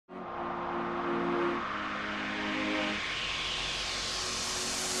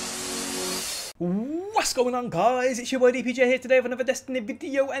What's going on, guys? It's your boy DPJ here today with another Destiny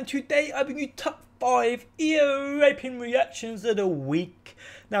video, and today I bring you top 5 ear-raping reactions of the week.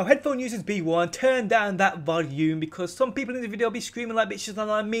 Now, headphone users be warned, turn down that volume because some people in the video will be screaming like bitches,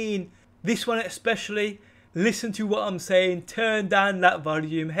 and I mean this one especially. Listen to what I'm saying, turn down that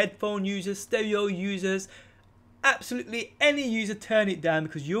volume. Headphone users, stereo users, absolutely any user, turn it down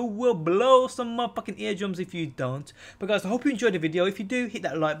because you will blow some motherfucking eardrums if you don't. But guys, I hope you enjoyed the video. If you do, hit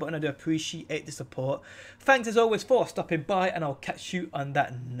that like button. I do appreciate the support. Thanks as always for stopping by, and I'll catch you on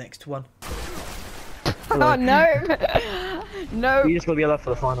that next one. Oh no! No! You just gotta be alive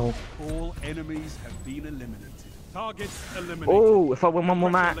for the final. All enemies have been eliminated. Targets eliminated. Oh, if I win one more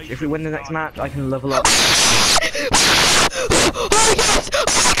match, if we win the next match, I can level up. Oh yes! I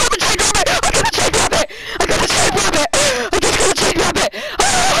got a chain rabbit! I got a chain rabbit! I just got a chain rabbit!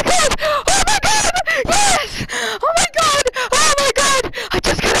 Oh my god! Oh my god! Yes! Oh my god! Oh my god! I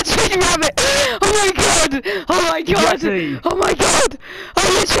just got a chain rabbit! Oh my god! Oh my god! Oh my god! I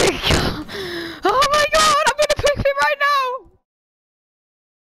literally... Oh my god! I'm gonna pick him right now!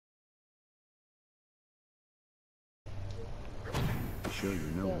 Sure,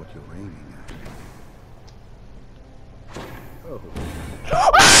 you know what you're aiming at. Oh.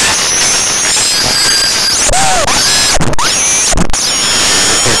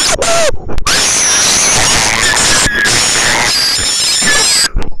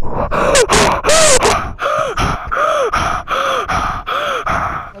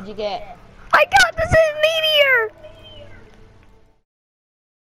 What'd you get? I got this meteor!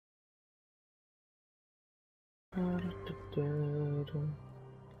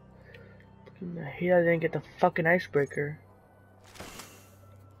 He didn't get the fucking icebreaker.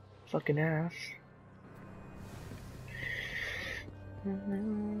 Fucking ass.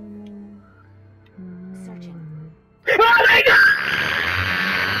 Searching. Oh my god!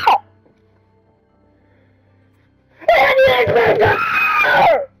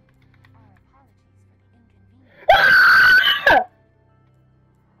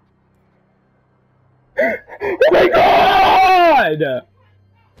 Oh my god!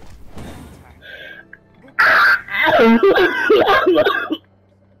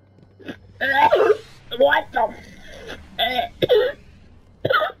 What the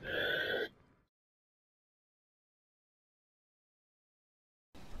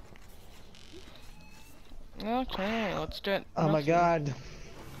Okay, let's do it. Oh my god.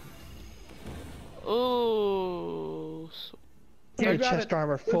 Ooh. Your chest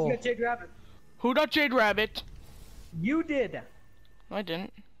armor full. Who got Jade Rabbit? You did. I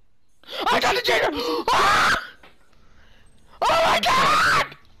didn't. I got a Jade Rabbit! Ah! Oh my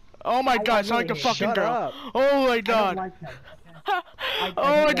god! Oh my god, it's like a fucking Shut girl. up. Oh my god.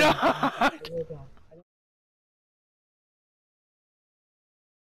 Oh my god.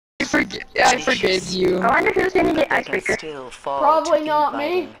 I forgave you. I wonder who's gonna get icebreaker. Probably not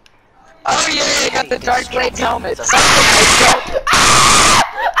me. Oh yeah, I got the Dark Blade helmet.